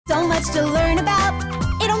much to learn about.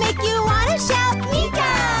 It'll make you want to shout,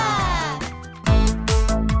 Meekah!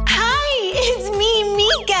 Hi, it's me,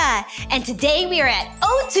 Meekah. And today we are at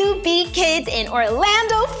O2B Kids in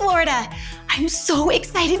Orlando, Florida. I'm so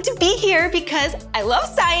excited to be here because I love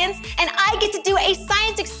science and I get to do a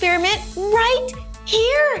science experiment right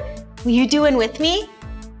here. Will you do one with me?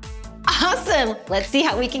 Awesome. Let's see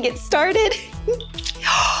how we can get started.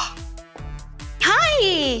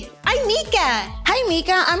 Hi, I'm Meekah. Hi,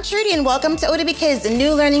 Meekah. I'm Trudy, and welcome to O2B Kids, the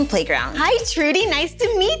new learning playground. Hi, Trudy. Nice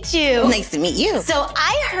to meet you. Nice to meet you. So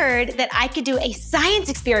I heard that I could do a science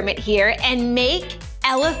experiment here and make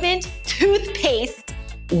elephant toothpaste.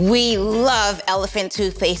 We love elephant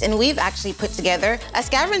toothpaste, and we've actually put together a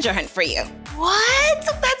scavenger hunt for you. What?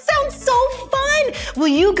 That sounds so fun. Will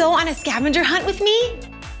you go on a scavenger hunt with me?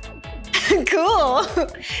 Cool.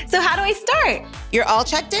 So how do I start? You're all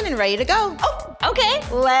checked in and ready to go. Oh, okay.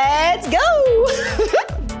 Let's go.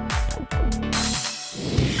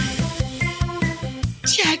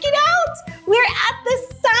 Check it out. We're at the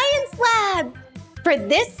science lab. For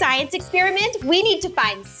this science experiment, we need to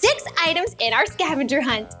find 6 items in our scavenger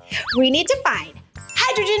hunt. We need to find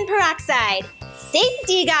hydrogen peroxide,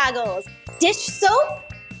 safety goggles, dish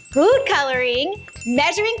soap, food coloring,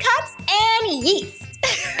 measuring cups, and yeast.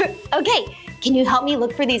 Okay, can you help me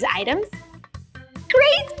look for these items?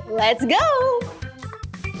 Great, let's go.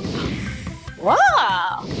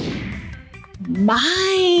 Wow,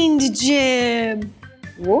 mind gym.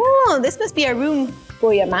 Whoa, this must be a room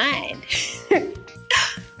for your mind.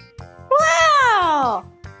 Wow,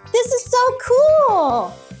 this is so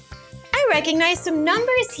cool. I recognize some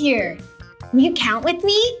numbers here. Will you count with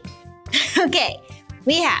me? Okay,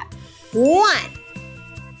 we have 1,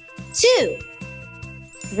 2,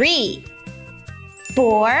 3,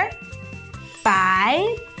 4,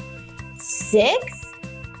 5, 6,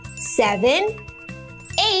 7,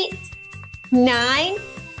 8, 9,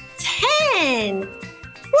 10.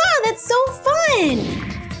 Wow, that's so fun.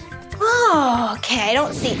 Oh, okay, I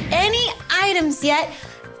don't see any items yet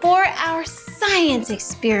for our science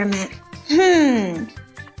experiment.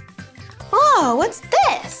 Oh, what's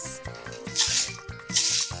this?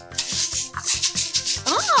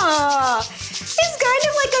 Oh, it's kind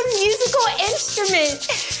of like a musical instrument.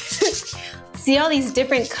 See all these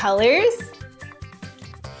different colors?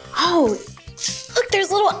 Oh, look, there's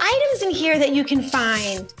little items in here that you can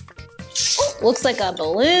find. Oh, looks like a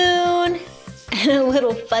balloon and a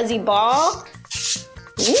little fuzzy ball.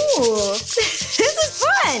 Ooh, this is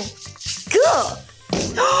fun. Cool.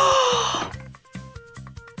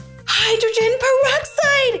 Hydrogen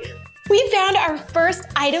peroxide. We found our first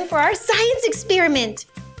item for our science experiment.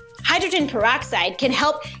 Hydrogen peroxide can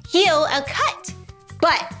help heal a cut,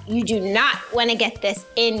 but you do not want to get this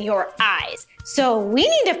in your eyes. So we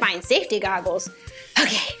need to find safety goggles.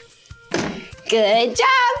 Okay, good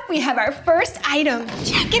job. We have our first item.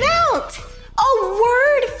 Check it out, a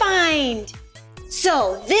word find.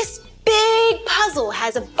 So this big puzzle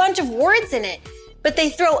has a bunch of words in it, but they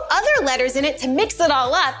throw other letters in it to mix it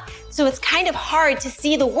all up, so it's kind of hard to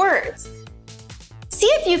see the words. See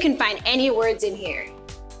if you can find any words in here.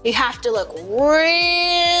 You have to look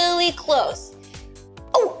really close.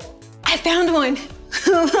 Oh, I found one.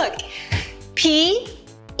 Look,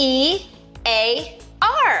 P-E-A-R,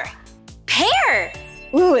 pear.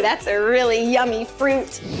 Ooh, that's a really yummy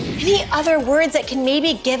fruit. Any other words that can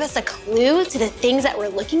maybe give us a clue to the things that we're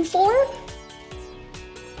looking for?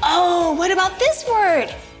 Oh, what about this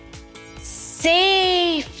word?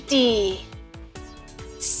 Safety.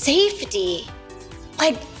 Safety.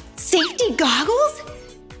 Like safety goggles?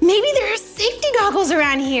 Maybe there are safety goggles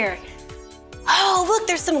around here. Oh, look,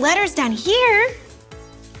 there's some letters down here.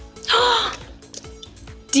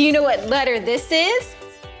 Do you know what letter this is?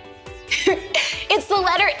 It's the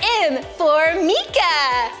letter M for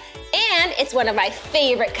Meekah. And it's one of my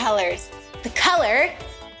favorite colors. The color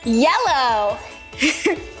yellow. We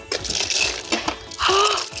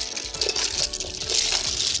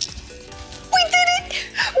did it!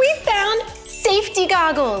 We found safety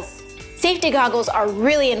goggles. Safety goggles are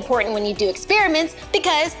really important when you do experiments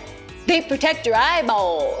because they protect your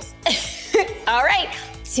eyeballs. All right,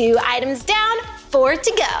 2 items down, 4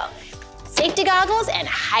 to go. Safety goggles and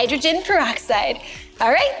hydrogen peroxide.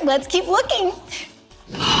 All right, let's keep looking.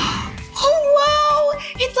 Oh, wow,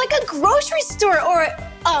 it's like a grocery store or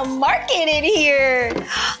a market in here.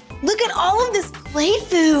 Look at all of this play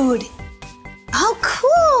food. Oh,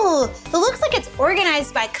 cool. It looks like it's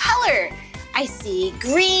organized by color. I see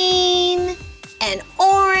green and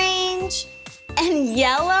orange and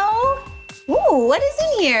yellow. Ooh, what is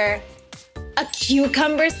in here? A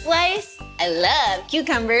cucumber slice. I love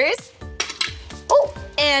cucumbers. Oh,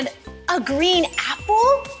 and a green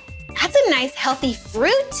apple? That's a nice healthy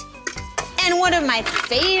fruit. And one of my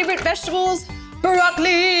favorite vegetables,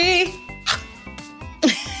 broccoli.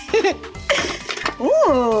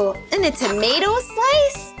 Ooh, and a tomato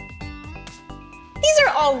slice? These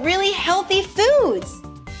are all really healthy foods.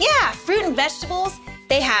 Yeah, fruit and vegetables,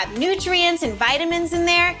 they have nutrients and vitamins in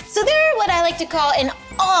there, so they're what I like to call an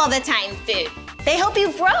all-the-time food. They help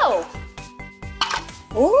you grow.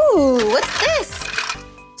 Ooh, what's this?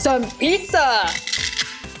 Some pizza.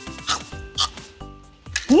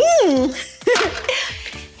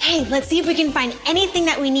 Hey, let's see if we can find anything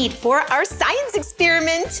that we need for our science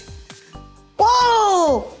experiment.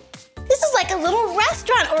 Whoa, this is like a little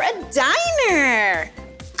restaurant or a diner.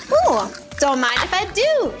 Ooh, don't mind if I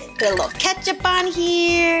do. Put a little ketchup on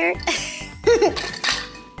here.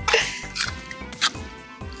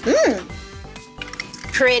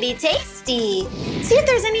 Pretty tasty. See if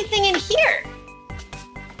there's anything in here.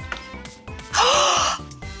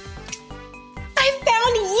 I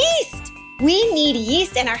found yeast. We need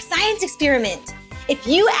yeast in our science experiment. If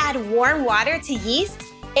you add warm water to yeast,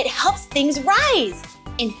 it helps things rise.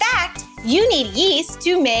 In fact, you need yeast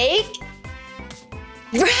to make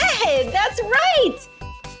bread. That's right.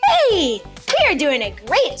 Hey, we are doing a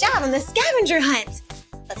great job on the scavenger hunt.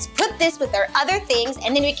 Let's put this with our other things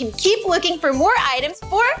and then we can keep looking for more items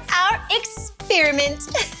for our experiment.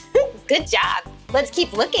 Good job. Let's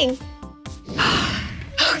keep looking.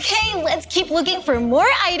 Okay, let's keep looking for more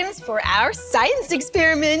items for our science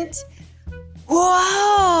experiment.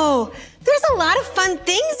 Whoa, there's a lot of fun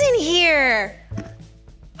things in here.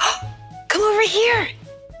 Come over here.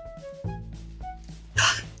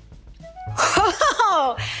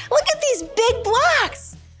 Whoa, look at these big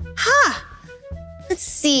blocks. Huh, let's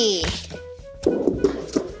see.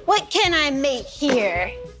 What can I make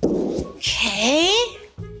here? Okay.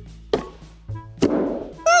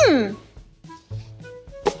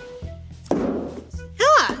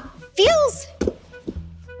 Feels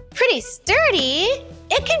pretty sturdy.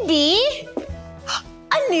 It could be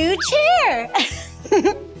a new chair.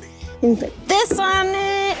 Put this on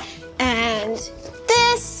it and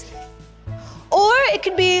this. Or it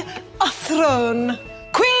could be a throne.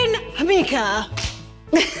 Queen Meekah.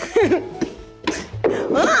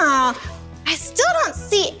 Wow, I still don't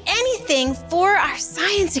see anything for our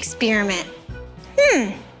science experiment.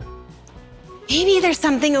 Maybe there's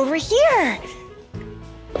something over here.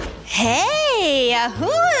 Hey, a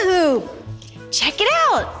hula hoop. Check it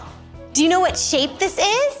out. Do you know what shape this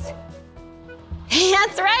is?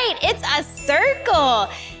 That's right, it's a circle.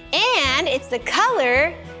 And it's the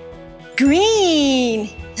color green.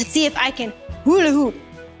 Let's see if I can hula hoop.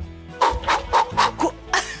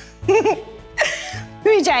 Let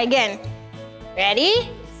me try again. Ready,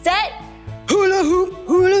 set, hula hoop,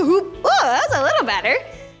 hula hoop. Oh, that's a little better.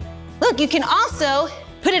 Look, you can also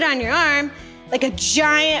put it on your arm like a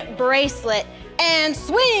giant bracelet and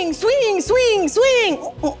swing, swing, swing, swing.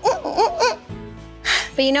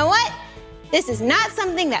 But you know what? This is not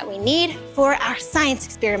something that we need for our science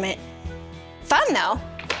experiment. Fun though.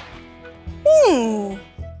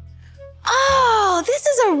 Oh, this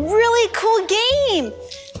is a really cool game.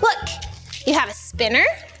 Look, you have a spinner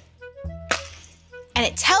and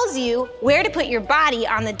it tells you where to put your body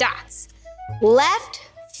on the dots. Left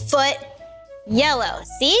foot, yellow,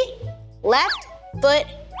 see? Left foot,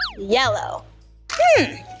 yellow.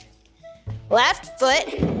 Left foot,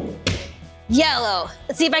 yellow.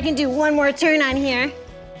 Let's see if I can do one more turn on here.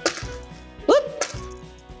 Whoop.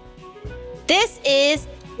 This is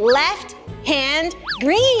left hand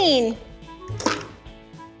green.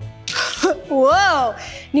 Whoa,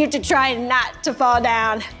 you have to try not to fall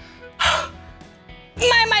down.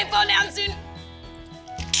 I might fall down soon.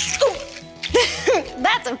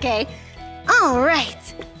 That's okay. All right.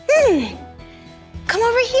 Come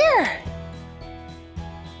over here.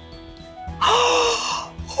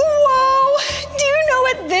 Whoa, do you know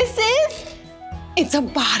what this is? It's a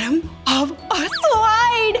bottom of a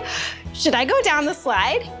slide. Should I go down the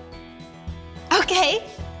slide? Okay.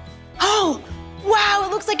 Oh, wow,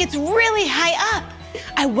 it looks like it's really high up.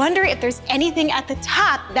 I wonder if there's anything at the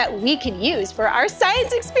top that we could use for our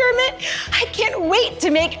science experiment. I can't wait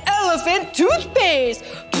to make elephant toothpaste.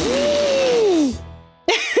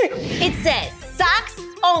 It says socks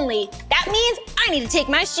only. That means I need to take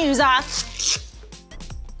my shoes off.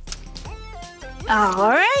 All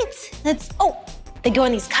right, they go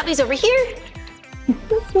in these cubbies over here.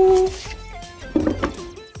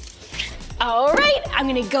 All right, I'm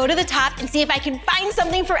gonna go to the top and see if I can find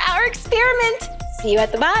something for our experiment. See you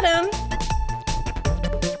at the bottom.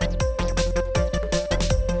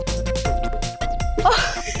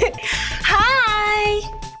 Oh, hi.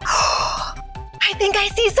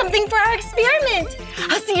 think I see something for our experiment.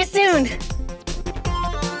 I'll see you soon.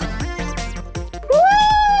 Woo!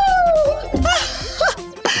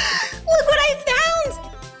 Look what I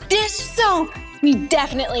found! Dish soap. We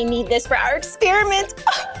definitely need this for our experiment.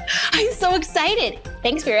 Oh, I'm so excited.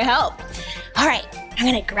 Thanks for your help. All right, I'm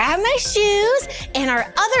gonna grab my shoes and our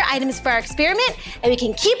other items for our experiment, and we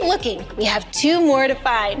can keep looking. We have 2 more to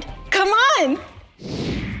find. Come on.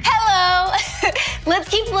 Hello. Let's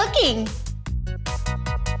keep looking.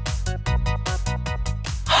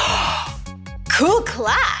 Cool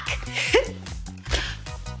clock.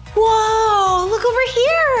 Whoa, look over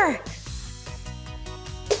here.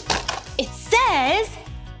 It says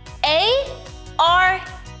A-R-T,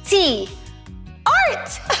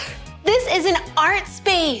 art. This is an art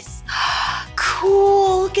space.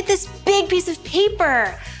 Cool, look at this big piece of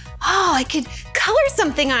paper. Oh, I could color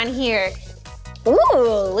something on here.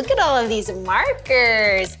 Ooh, look at all of these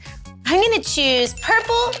markers. I'm gonna choose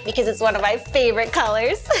purple because it's one of my favorite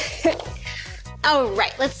colors. All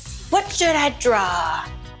right, let's see. What should I draw?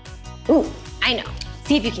 Ooh, I know.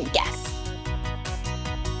 See if you can guess.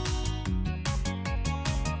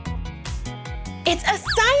 It's a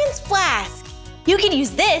science flask. You could use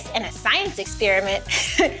this in a science experiment,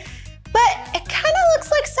 but it kind of looks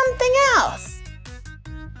like something else.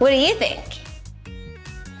 What do you think?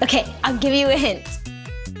 Okay, I'll give you a hint.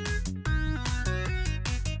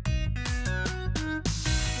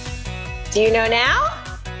 Do you know now?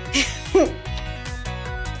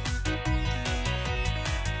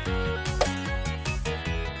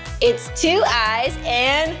 It's 2 eyes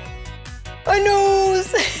and a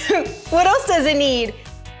nose. What else does it need?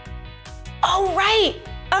 Oh, right,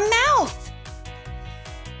 a mouth.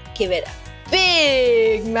 Give it a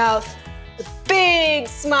big mouth, a big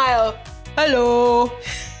smile. Hello.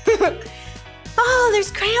 Oh,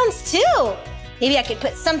 there's crayons too. Maybe I could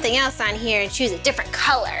put something else on here and choose a different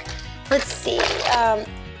color. Let's see.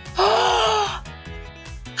 Oh,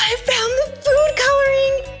 I found the food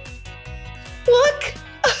coloring. Look.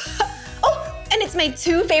 Oh, and it's my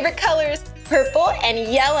 2 favorite colors, purple and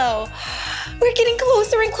yellow. We're getting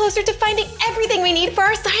closer and closer to finding everything we need for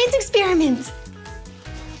our science experiment.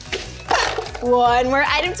 1 more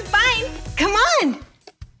item to find. Come on.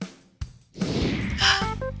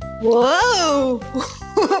 Whoa.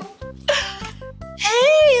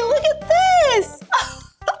 Hey, look at this.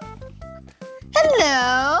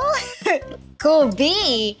 Hello. Cool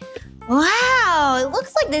bee. Wow, it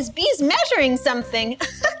looks like this bee's measuring something.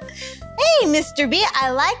 Hey, Mr. Bee,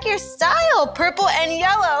 I like your style, purple and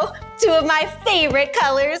yellow, 2 of my favorite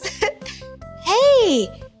colors. Hey,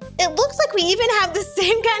 it looks like we even have the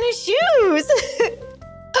same kind of shoes.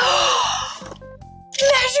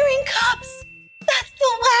 Measuring cups. That's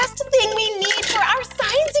the last thing we need for our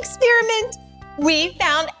science experiment. We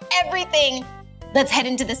found everything. Let's head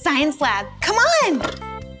into the science lab. Come on.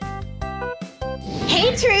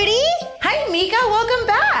 Hey, Trudy. Hi, Meekah, welcome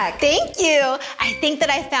back. Thank you. I think that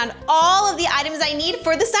I found all of the items I need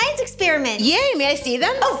for the science experiment. Yay, may I see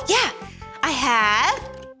them? Oh, yeah. I have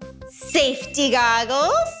safety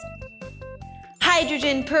goggles,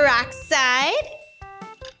 hydrogen peroxide,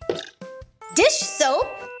 dish soap,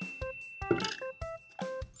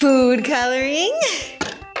 food coloring,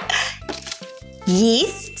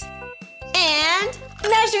 yeast, and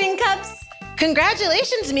measuring cups.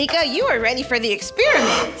 Congratulations, Meekah, you are ready for the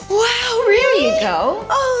experiment. Wow, really? Here you go.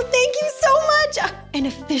 Oh, thank you so much. An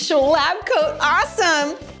official lab coat,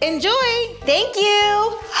 awesome. Enjoy. Thank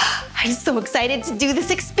you. I'm so excited to do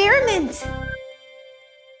this experiment.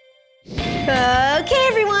 Okay,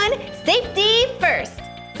 everyone, safety first.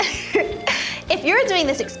 If you're doing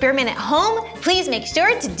this experiment at home, please make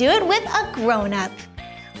sure to do it with a grown-up.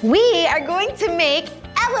 We are going to make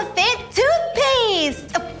elephant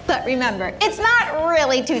toothpaste. Oh, but remember, it's not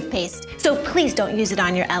really toothpaste, so please don't use it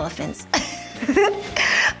on your elephants.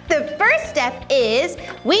 The first step is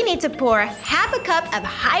we need to pour half a cup of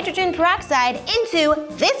hydrogen peroxide into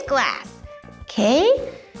this glass.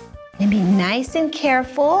 Okay? And be nice and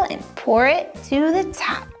careful and pour it to the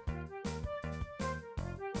top.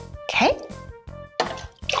 Okay?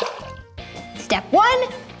 Step 1,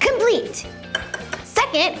 complete.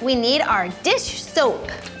 Second, we need our dish soap.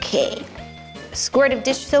 Okay, a squirt of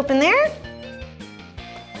dish soap in there.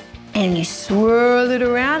 And you swirl it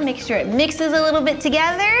around, make sure it mixes a little bit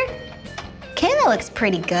together. Okay, that looks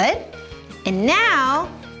pretty good. And now,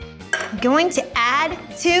 I'm going to add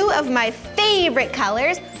 2 of my favorite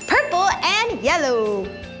colors, purple and yellow.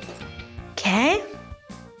 Okay.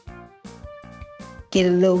 Get a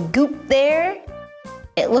little goop there.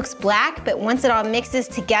 It looks black, but once it all mixes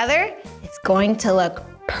together, it's going to look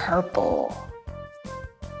purple.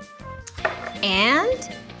 and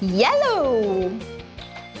yellow.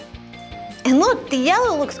 And look, the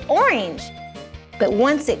yellow looks orange. But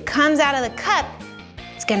once it comes out of the cup,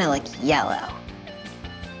 it's gonna look yellow.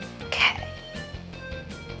 Okay.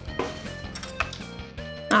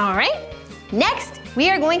 All right, next we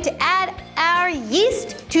are going to add our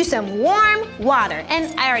yeast to some warm water.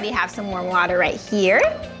 And I already have some warm water right here.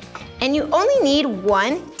 And you only need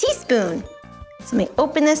 1 teaspoon. So let me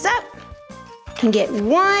open this up. You can get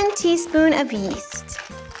 1 teaspoon of yeast.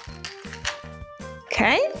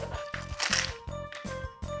 Okay.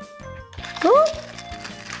 Ooh.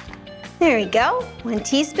 There we go, 1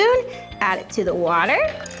 teaspoon. Add it to the water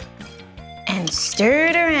and stir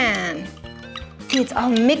it around. See, it's all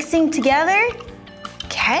mixing together.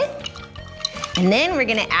 Okay. And then we're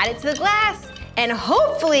gonna add it to the glass. And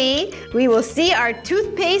hopefully, we will see our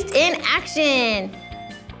toothpaste in action.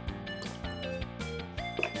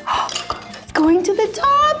 It's going to the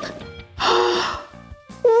top.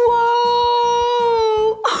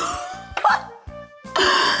 Whoa!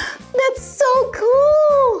 That's so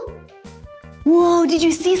cool. Whoa, did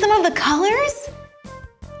you see some of the colors?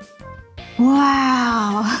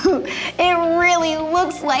 Wow, it really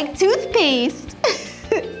looks like toothpaste.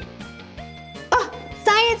 Oh,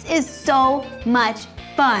 science is so much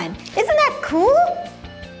fun. Isn't that cool?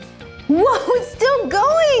 Whoa, it's still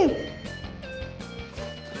going.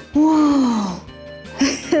 Whoa,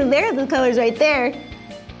 there are the colors right there.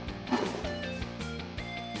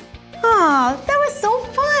 Oh, that was so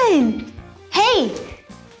fun. Hey,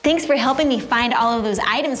 thanks for helping me find all of those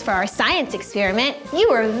items for our science experiment. You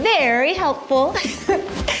were very helpful.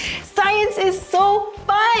 Science is so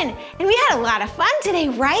fun. And we had a lot of fun today,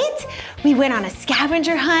 right? We went on a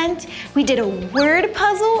scavenger hunt. We did a word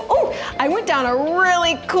puzzle. Oh, I went down a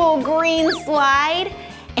really cool green slide.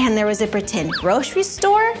 And there was a pretend grocery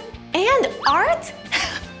store and art.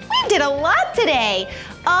 We did a lot today,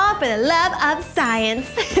 all for the love of science.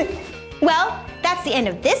 Well, that's the end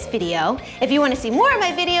of this video. If you want to see more of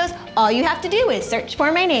my videos, all you have to do is search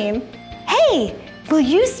for my name. Hey, will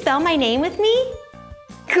you spell my name with me?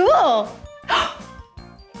 Cool.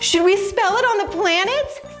 Should we spell it on the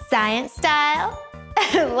planets? Science style?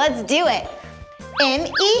 Let's do it.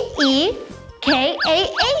 M-E-E-K-A-H.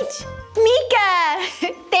 Meekah.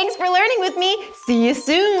 Thanks for learning with me. See you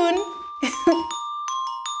soon.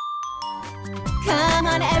 Come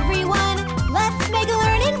on, everyone, let's make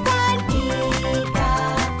learning fun.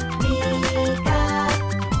 Meekah, Meekah.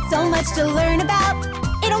 So much to learn about.